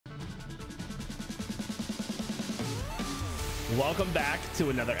Welcome back to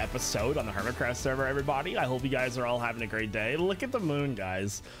another episode on the Hermitcraft server, everybody. I hope you guys are all having a great day. Look at the moon,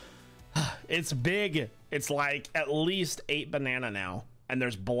 guys. It's big. It's like at least 8 banana now. And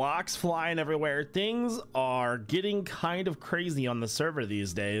there's blocks flying everywhere. Things are getting kind of crazy on the server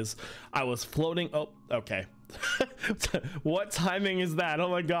these days. I was floating. Oh, okay. What timing is that? Oh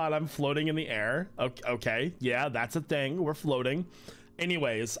my god, I'm floating in the air. Okay, yeah, that's a thing. We're floating.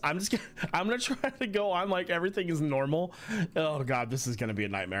 Anyways, I'm gonna try to go on like everything is normal. Oh god, this is gonna be a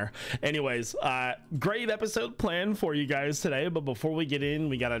nightmare. Anyways, great episode planned for you guys today, but before we get in,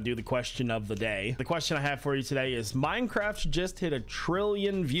 we gotta do the question of the day. The question I have for you today is: Minecraft just hit 1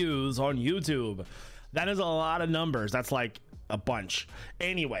 trillion views on YouTube. That is a lot of numbers. That's like a bunch.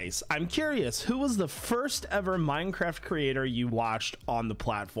 Anyways, I'm curious, who was the first ever Minecraft creator you watched on the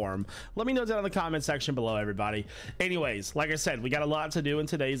platform? Let me know down in the comment section below, everybody. Anyways, like I said, we got a lot to do in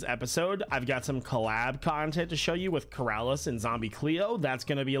today's episode. I've got some collab content to show you with Corrales and Zombie Cleo. That's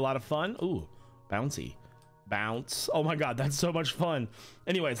gonna be a lot of fun. Ooh, bouncy. Bounce. Oh my god, that's so much fun.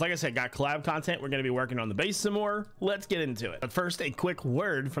 Anyways, like I said, got collab content. We're going to be working on the base some more. Let's get into it. But first, a quick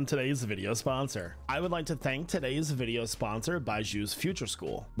word from today's video sponsor. I would like to thank today's video sponsor, Baiju's Future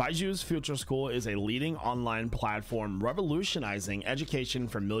School. Baiju's Future School is a leading online platform revolutionizing education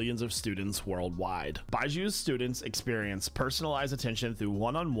for millions of students worldwide. Baiju's students experience personalized attention through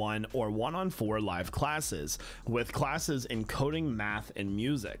one-on-one or one-on-4 live classes, with classes in coding, math, and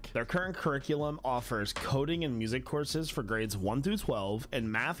music. Their current curriculum offers coding and music courses for grades 1 through 12 and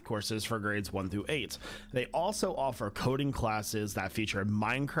math courses for grades 1 through 8. They also offer coding classes that feature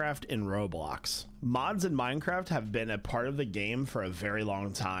Minecraft and Roblox. Mods in Minecraft have been a part of the game for a very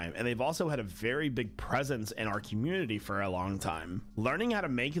long time, and they've also had a very big presence in our community for a long time. Learning how to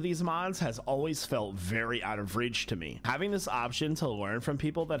make these mods has always felt very out of reach to me. Having this option to learn from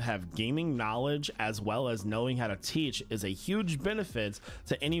people that have gaming knowledge as well as knowing how to teach is a huge benefit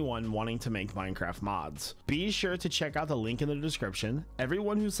to anyone wanting to make Minecraft mods. Be sure to check out the link in the description.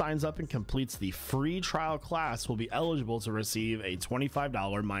 Everyone who signs up and completes the free trial class will be eligible to receive a $25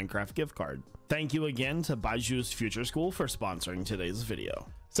 Minecraft gift card. Thank you again to Baiju's Future School for sponsoring today's video.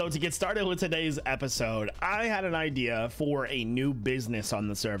 So to get started with today's episode, I had an idea for a new business on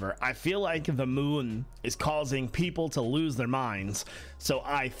the server. I feel like the moon is causing people to lose their minds. So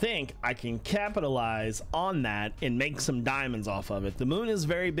I think I can capitalize on that and make some diamonds off of it. The moon is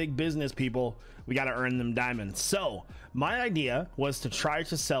very big business, people. We got to earn them diamonds. So my idea was to try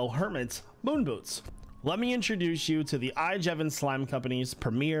to sell hermits moon boots. Let me introduce you to the iJevin Slime Company's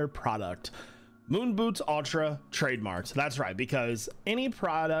premier product. Moon Boots Ultra trademarked. That's right, because any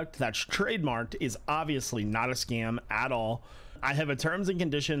product that's trademarked is obviously not a scam at all. I have a terms and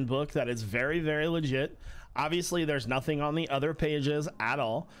condition book that is very, very legit. Obviously, there's nothing on the other pages at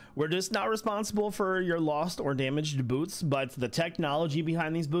all. We're just not responsible for your lost or damaged boots, but the technology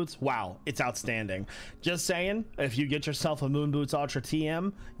behind these boots, wow, it's outstanding. Just saying, if you get yourself a Moon Boots Ultra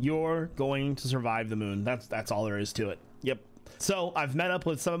TM, you're going to survive the moon. That's all there is to it. Yep. So I've met up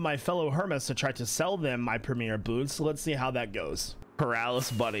with some of my fellow hermits to try to sell them my premier boots. Let's see how that goes.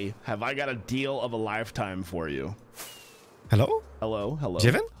 Corrales, buddy, have I got a deal of a lifetime for you? Hello? Hello.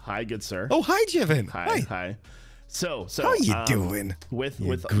 Jevin? Hi, good sir. Oh, hi, Jevin. Hi. So how you doing? With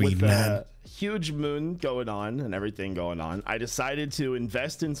huge moon going on and everything going on, I decided to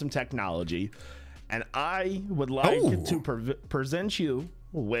invest in some technology, and I would like to present you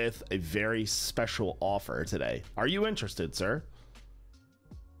with a very special offer today. Are you interested, sir?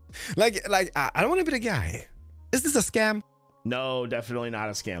 Like I don't want to be the guy. Is this a scam? No, definitely not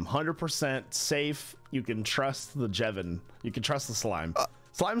a scam. 100% safe. You can trust the Jevin. You can trust the slime.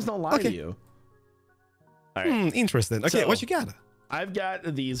 Slimes don't lie to you. All right. Interesting. Okay, so, what you got? I've got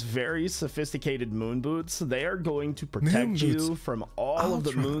these very sophisticated moon boots. They are going to protect you from all of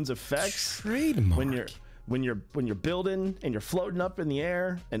the moon's effects. Trademark. When you're building and you're floating up in the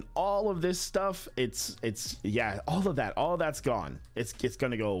air and all of this stuff, yeah, all of that's gone. It's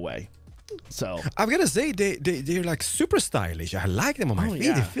gonna go away. So I'm gonna say they're like super stylish. I like them on my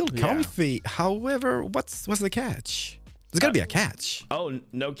feet. They feel comfy. However, what's the catch? There's gotta be a catch. Oh,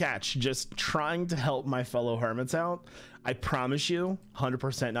 no catch. Just trying to help my fellow hermits out. I promise you,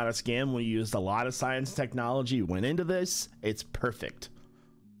 100% not a scam. We used a lot of science technology, went into this. It's perfect.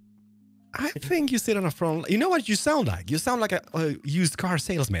 I think you sit on a front. You know what you sound like? You sound like a used car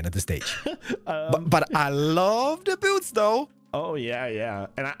salesman at this stage. But I love the boots, though. Oh yeah,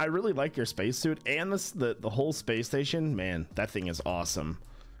 and I really like your spacesuit and the whole space station. Man, that thing is awesome.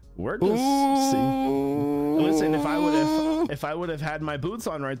 We're just Listen, if I would have had my boots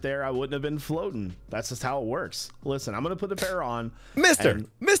on right there, I wouldn't have been floating. That's just how it works. Listen, I'm gonna put a pair on.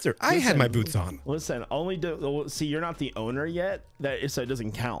 Mister, I had my boots on. Listen, see, you're not the owner yet, so it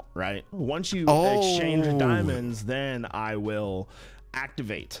doesn't count, right? Once you exchange diamonds, then I will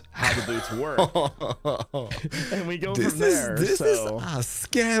activate how the boots work, and we go from there. This is a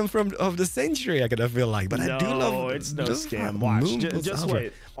scam of the century. I gotta feel like, but I do love. It's no scam. Watch, just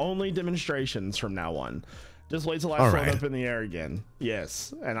wait. Only demonstrations from now on. Just wait till I float up in the air again.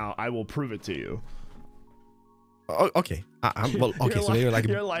 Yes, and I will prove it to you. Oh, okay. Well, okay. So you're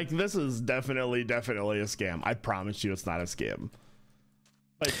like, this is definitely a scam. I promise you, it's not a scam.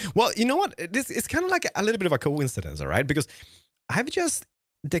 Well, you know what? It's kind of like a little bit of a coincidence, all right? Because I've just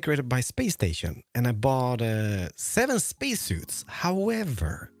decorated my space station and I bought 7 spacesuits.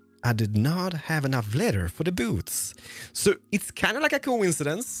 However, I did not have enough leather for the boots. So it's kind of like a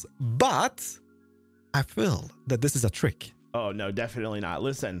coincidence, but I feel that this is a trick. Oh, no, definitely not.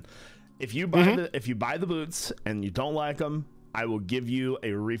 Listen, if you buy the boots and you don't like them, I will give you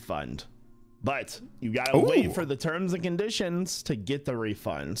a refund. But you got to wait for the terms and conditions to get the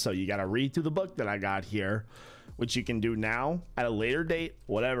refund. So you got to read through the book that I got here, which you can do now at a later date,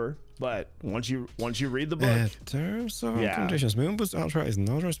 whatever. But once you read the book, terms and conditions, Moon Boots Ultra is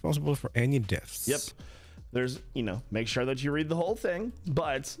not responsible for any deaths. Yep. There's, make sure that you read the whole thing.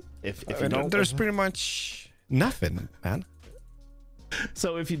 But if you don't, there's pretty much nothing, man.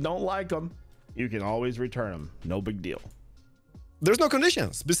 So if you don't like them, you can always return them. No big deal. There's no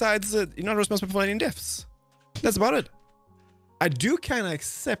conditions besides you're not responsible for any deaths. That's about it. I do kind of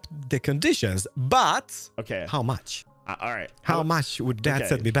accept the conditions, but how much? All right. How much would that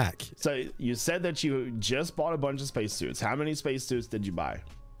set me back? So you said that you just bought a bunch of spacesuits. How many spacesuits did you buy?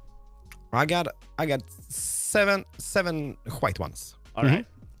 I got 7 white ones. All right.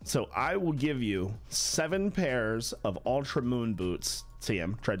 So I will give you 7 pairs of Ultra Moon boots.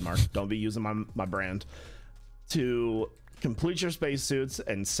 TM trademark. Don't be using my brand to complete your spacesuits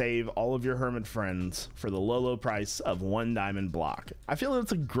and save all of your hermit friends for the low price of 1 diamond block. I feel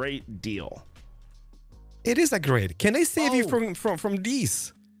it's a great deal. It is a great. Can they save you from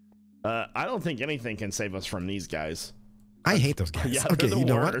these? I don't think anything can save us from these guys. I hate those guys. Yeah, okay, you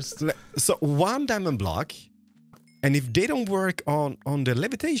know worst. what? So 1 diamond block, and if they don't work on the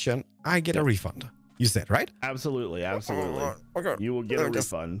levitation, I get a refund. You said, right? Absolutely. Okay. You will get a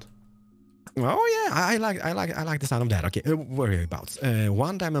refund. Oh yeah, I like the sound of that. Okay, worry about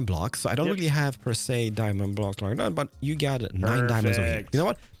 1 diamond block. So I don't really have per se diamond blocks like that, but you got 9 diamonds over here. You know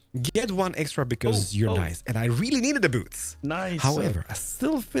what? Get 1 extra because you're nice, and I really needed the boots. Nice. However, I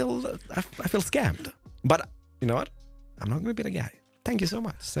still feel I feel scammed. But you know what? I'm not gonna be the guy. Thank you so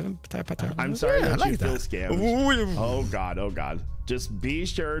much. 7 type. I'm sorry that you feel scammed. Oh god. Just be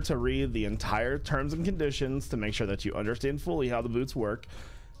sure to read the entire terms and conditions to make sure that you understand fully how the boots work.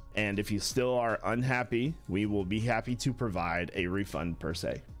 And if you still are unhappy, we will be happy to provide a refund per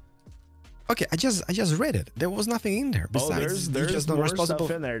se. Okay, I just read it. There was nothing in there. Besides, there's just more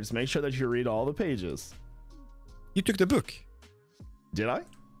stuff in there. Just make sure that you read all the pages. You took the book. Did I?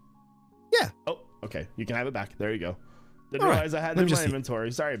 Yeah. Oh, okay. You can have it back. There you go. Didn't realize I had it in my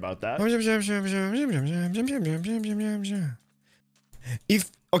inventory. Sorry about that.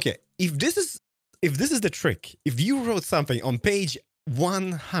 If this is the trick, if you wrote something on page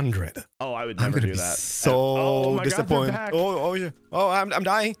 100, I would never do that. So disappointed. I'm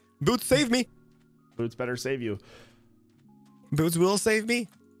dying. Boots, save me. Boots better save you. Boots will save me.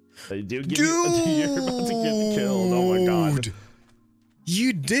 They do give you're about to get killed. Oh my god.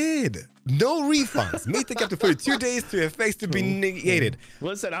 You did. No refunds. May take up to 42 days to effects to be negated.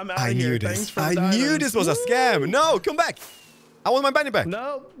 Listen, I'm out of here. Thanks for I knew this was a scam. No, come back. I want my money back.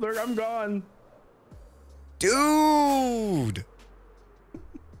 No, I'm gone. Dude.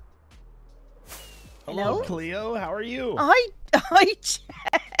 Hello, Cleo. How are you? Hi, Jeff.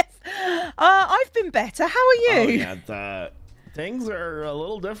 I've been better. How are you? Oh, yeah, things are a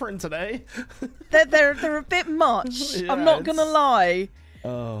little different today. they're a bit much. Yeah, I'm not gonna lie.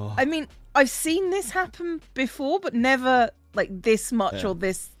 Oh. I mean, I've seen this happen before, but never like this much or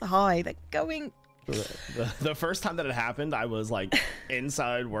this high. They're going. The first time that it happened, I was like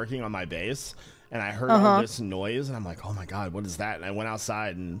inside working on my base, and I heard all this noise, and I'm like, "Oh my god, what is that?" And I went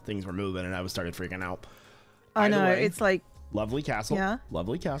outside, and things were moving, and I started freaking out. I know. It's like lovely castle. Yeah.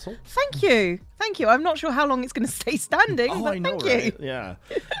 Lovely castle. Thank you. I'm not sure how long it's going to stay standing, but I know, thank you. Yeah.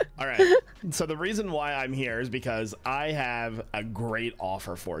 All right. So the reason why I'm here is because I have a great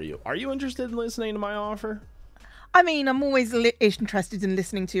offer for you. Are you interested in listening to my offer? I mean, I'm always interested in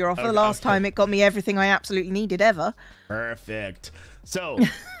listening to your offer. The last time it got me everything I absolutely needed ever. Perfect. So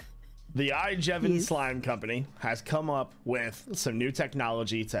The iJevin Slime Company has come up with some new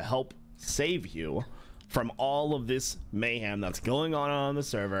technology to help save you from all of this mayhem that's going on the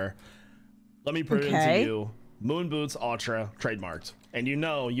server. Let me put it into you. Moon Boots Ultra trademarked. And you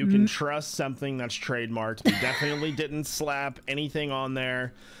know you can trust something that's trademarked. We definitely didn't slap anything on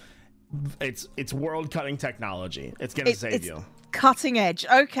there. It's world-cutting technology. It's gonna save you. Cutting edge.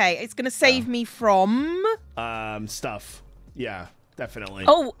 Okay, it's gonna save me from stuff. Yeah, definitely.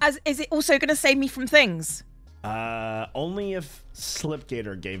 Oh, is it also gonna save me from things? Only if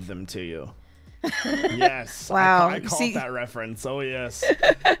Slipgator gave them to you. Yes. Wow. I caught that reference. Oh yes.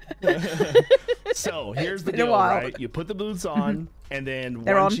 So here's the deal, right? You put the boots on, and then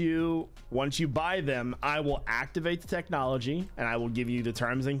once you buy them, I will activate the technology, and I will give you the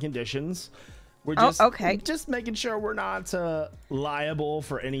terms and conditions. We're just making sure we're not liable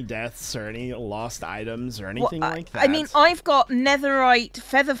for any deaths or any lost items or anything like that. I mean, I've got netherite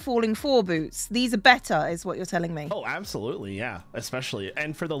feather falling 4 boots. These are better, is what you're telling me. Oh, absolutely, yeah. Especially,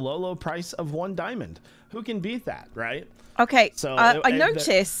 and for the low price of 1 diamond. Who can beat that, right? Okay, so I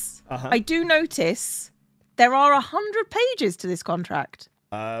do notice there are 100 pages to this contract.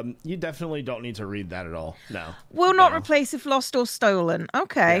 You definitely don't need to read that at all. No. Will not replace if lost or stolen.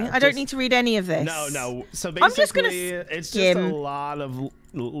 Okay, yeah, I don't need to read any of this. No. So basically, it's just a lot of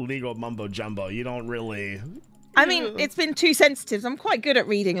legal mumbo jumbo. You don't really. I mean, it's been 2 sentences. I'm quite good at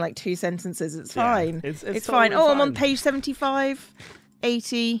reading like 2 sentences. It's fine. It's totally fine. Oh, I'm on page 75,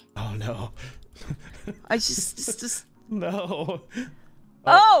 80. Oh no. I just no.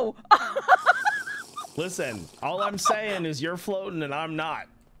 Oh. Listen, all I'm saying is you're floating and I'm not.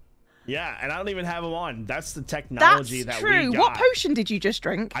 Yeah, and I don't even have them on. That's the technology that we got. That's true. What potion did you just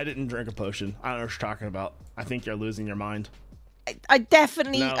drink? I didn't drink a potion. I don't know what you're talking about. I think you're losing your mind. I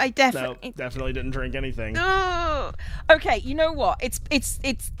definitely didn't drink anything. Okay, you know what? It's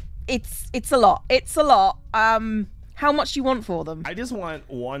a lot. It's a lot. How much do you want for them? I just want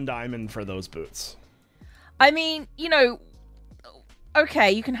 1 diamond for those boots. I mean, you know,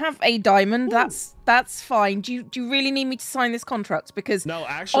 okay, you can have a diamond. Ooh. That's fine. Do you really need me to sign this contract? Because no,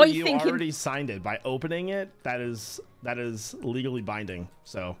 actually, you already signed it by opening it. That is legally binding.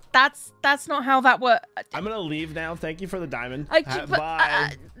 So that's not how that works. I'm gonna leave now. Thank you for the diamond.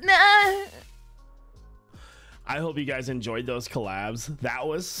 Bye. Nah. I hope you guys enjoyed those collabs. That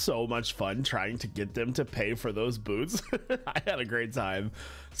was so much fun trying to get them to pay for those boots. I had a great time.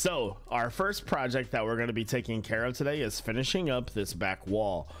 So our first project that we're going to be taking care of today is finishing up this back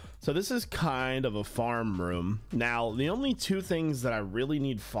wall. So this is kind of a farm room. Now, the only 2 things that I really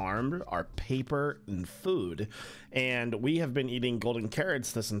need farmed are paper and food. And we have been eating golden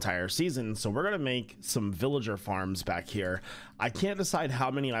carrots this entire season, so we're going to make some villager farms back here. I can't decide how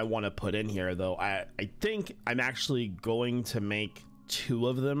many I want to put in here, though. I think I'm actually going to make 2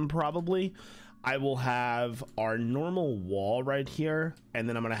 of them, probably. I will have our normal wall right here, and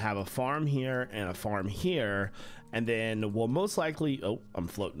then I'm going to have a farm here and a farm here. And then we'll most likely, oh, I'm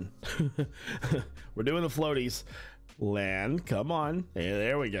floating. We're doing the floaties. Land, come on.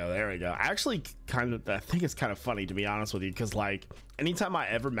 There we go. Actually, I think it's kind of funny, to be honest with you, because like anytime I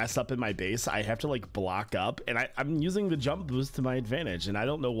ever mess up in my base, I have to like block up, and I'm using the jump boost to my advantage, and I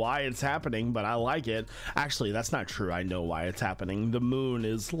don't know why it's happening, but I like it. Actually, that's not true. I know why it's happening. The moon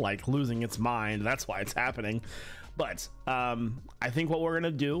is like losing its mind. That's why it's happening. But I think what we're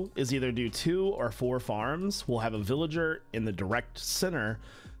gonna do is either do 2 or 4 farms. We'll have a villager in the direct center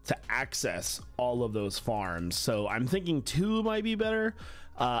to access all of those farms. So I'm thinking 2 might be better.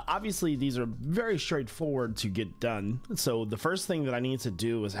 Obviously, these are very straightforward to get done. So the first thing that I need to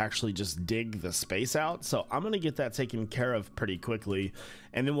do is actually just dig the space out. So I'm going to get that taken care of pretty quickly.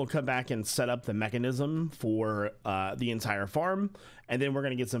 And then we'll come back and set up the mechanism for the entire farm. And then we're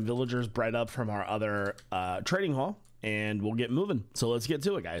going to get some villagers bred up from our other trading hall. And we'll get moving. So let's get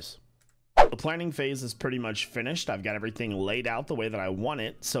to it, guys. The planning phase is pretty much finished. I've got everything laid out the way that I want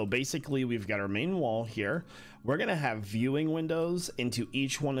it. So basically, we've got our main wall here. We're going to have viewing windows into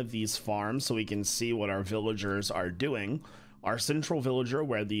each one of these farms so we can see what our villagers are doing. Our central villager,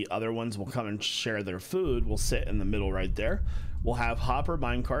 where the other ones will come and share their food, will sit in the middle right there. We'll have hopper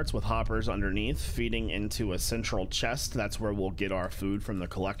minecarts with hoppers underneath feeding into a central chest. That's where we'll get our food from the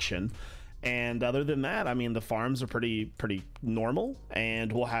collection. And other than that, I mean, the farms are pretty normal,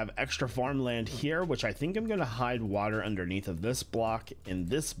 and we'll have extra farmland here, which I think I'm going to hide water underneath of this block and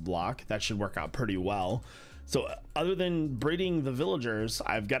this block. That should work out pretty well. So other than breeding the villagers,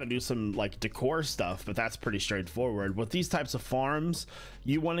 I've got to do some like decor stuff, but that's pretty straightforward. With these types of farms,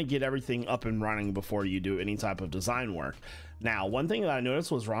 you want to get everything up and running before you do any type of design work. Now, one thing that I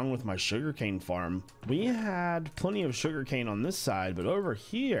noticed was wrong with my sugarcane farm. We had plenty of sugarcane on this side, but over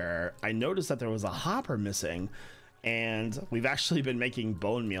here, I noticed that there was a hopper missing. And we've actually been making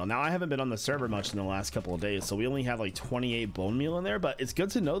bone meal. Now, I haven't been on the server much in the last couple of days, so we only have like 28 bone meal in there, but it's good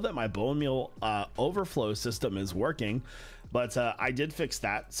to know that my bone meal overflow system is working. But I did fix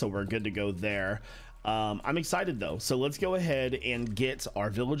that, so we're good to go there. I'm excited though, so let's go ahead and get our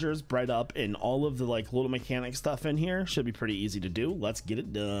villagers bred up, and all of the like little mechanic stuff in here should be pretty easy to do. Let's get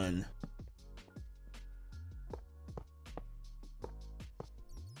it done.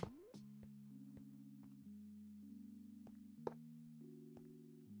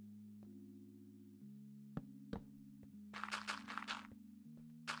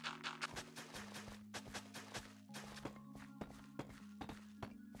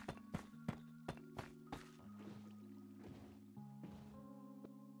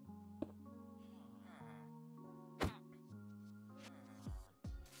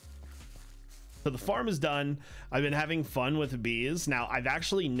 So the farm is done. I've been having fun with bees. Now, I've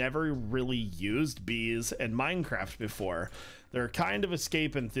actually never really used bees in Minecraft before. They're kind of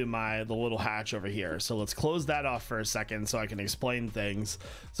escaping through the little hatch over here. So let's close that off for a second so I can explain things.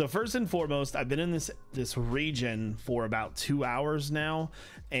 So first and foremost, I've been in this region for about 2 hours now,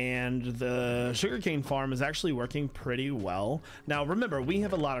 and the sugarcane farm is actually working pretty well. Now, remember, we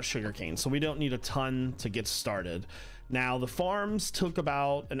have a lot of sugarcane, so we don't need a ton to get started. Now, the farms took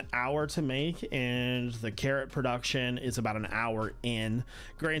about an hour to make, and the carrot production is about an hour in.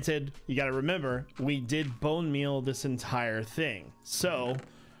 Granted, you got to remember, we did bone meal this entire thing. So,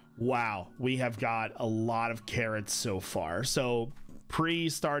 wow, we have got a lot of carrots so far. So,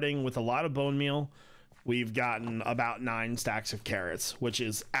 starting with a lot of bone meal, we've gotten about 9 stacks of carrots, which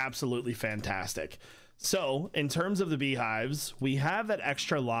is absolutely fantastic. So in terms of the beehives, we have that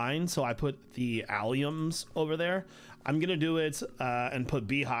extra line, so I put the alliums over there. I'm gonna do it and put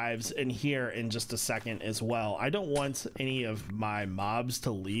beehives in here in just a second as well. I don't want any of my mobs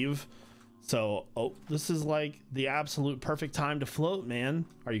to leave. So, oh, this is like the absolute perfect time to float, man.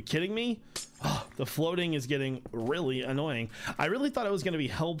 Are you kidding me? Oh, the floating is getting really annoying. I really thought it was going to be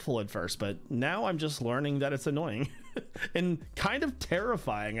helpful at first, but now I'm just learning that it's annoying and kind of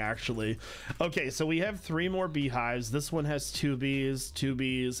terrifying, actually. Okay, so we have 3 more beehives. This one has 2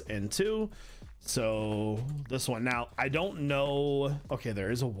 bees, and 2. So this one, now I don't know. Okay,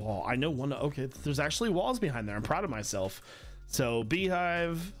 there is a wall. I know one. Okay, there's actually walls behind there. I'm proud of myself. So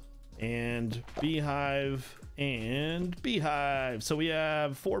beehive and beehive and beehive. So we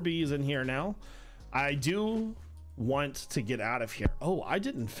have 4 bees in here now. I do want to get out of here. Oh, I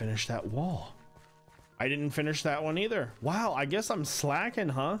didn't finish that wall. I didn't finish that one either. Wow, I guess I'm slacking,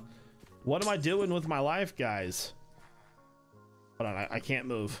 huh? What am I doing with my life, guys? Hold on, I can't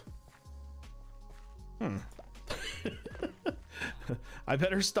move. I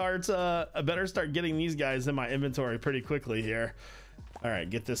better start getting these guys in my inventory pretty quickly here. All right,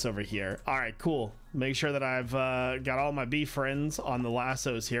 get this over here. All right, cool. Make sure that I've got all my bee friends on the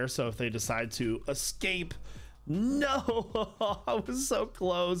lassos here, so if they decide to escape, no, I was so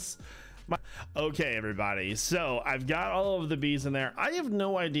close. Okay, everybody, so I've got all of the bees in there. I have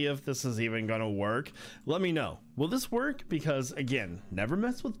no idea if this is even gonna work. Let me know. Will this work? Because again, never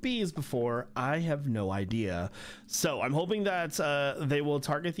messed with bees before. I have no idea. So I'm hoping that they will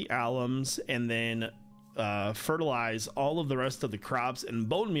target the alums and then fertilize all of the rest of the crops and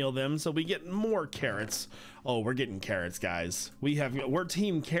bone meal them so we get more carrots. Oh, we're getting carrots, guys. We're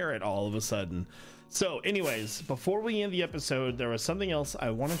team carrot all of a sudden. So anyways, before we end the episode, there was something else I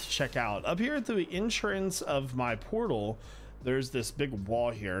wanted to check out. Up here at the entrance of my portal, there's this big wall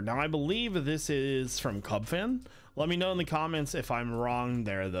here. Now I believe this is from Cubfin. Let me know in the comments if I'm wrong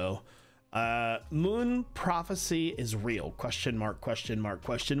there though. Moon prophecy is real? Question mark, question mark,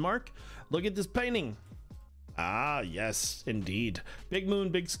 question mark. Look at this painting. Ah, yes, indeed. Big moon,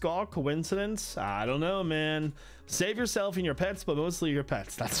 big skull, coincidence? I don't know, man. Save yourself and your pets, but mostly your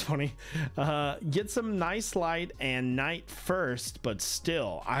pets. That's funny. Get some nice light and night first, but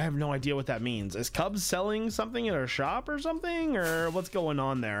still, I have no idea what that means. Is Cubs selling something in a shop or something, or what's going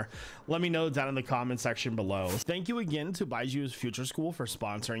on there? Let me know down in the comment section below. Thank you again to iJevin Future School for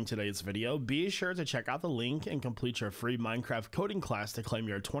sponsoring today's video. Be sure to check out the link and complete your free Minecraft coding class to claim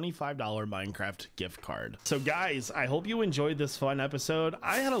your $25 Minecraft gift card. So guys, I hope you enjoyed this fun episode.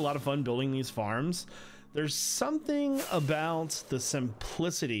 I had a lot of fun building these farms. There's something about the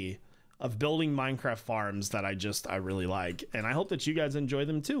simplicity of building Minecraft farms that I really like, and I hope that you guys enjoy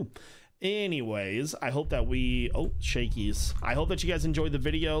them too. Anyways, I hope that shakies. I hope that you guys enjoyed the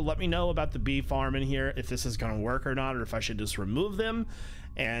video. Let me know about the bee farm in here, if this is going to work or not, or if I should just remove them.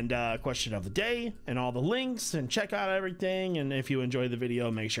 And question of the day and all the links, and check out everything. And if you enjoyed the video,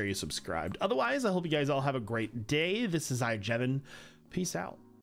 make sure you subscribed. Otherwise, I hope you guys all have a great day. This is iJevin. Peace out.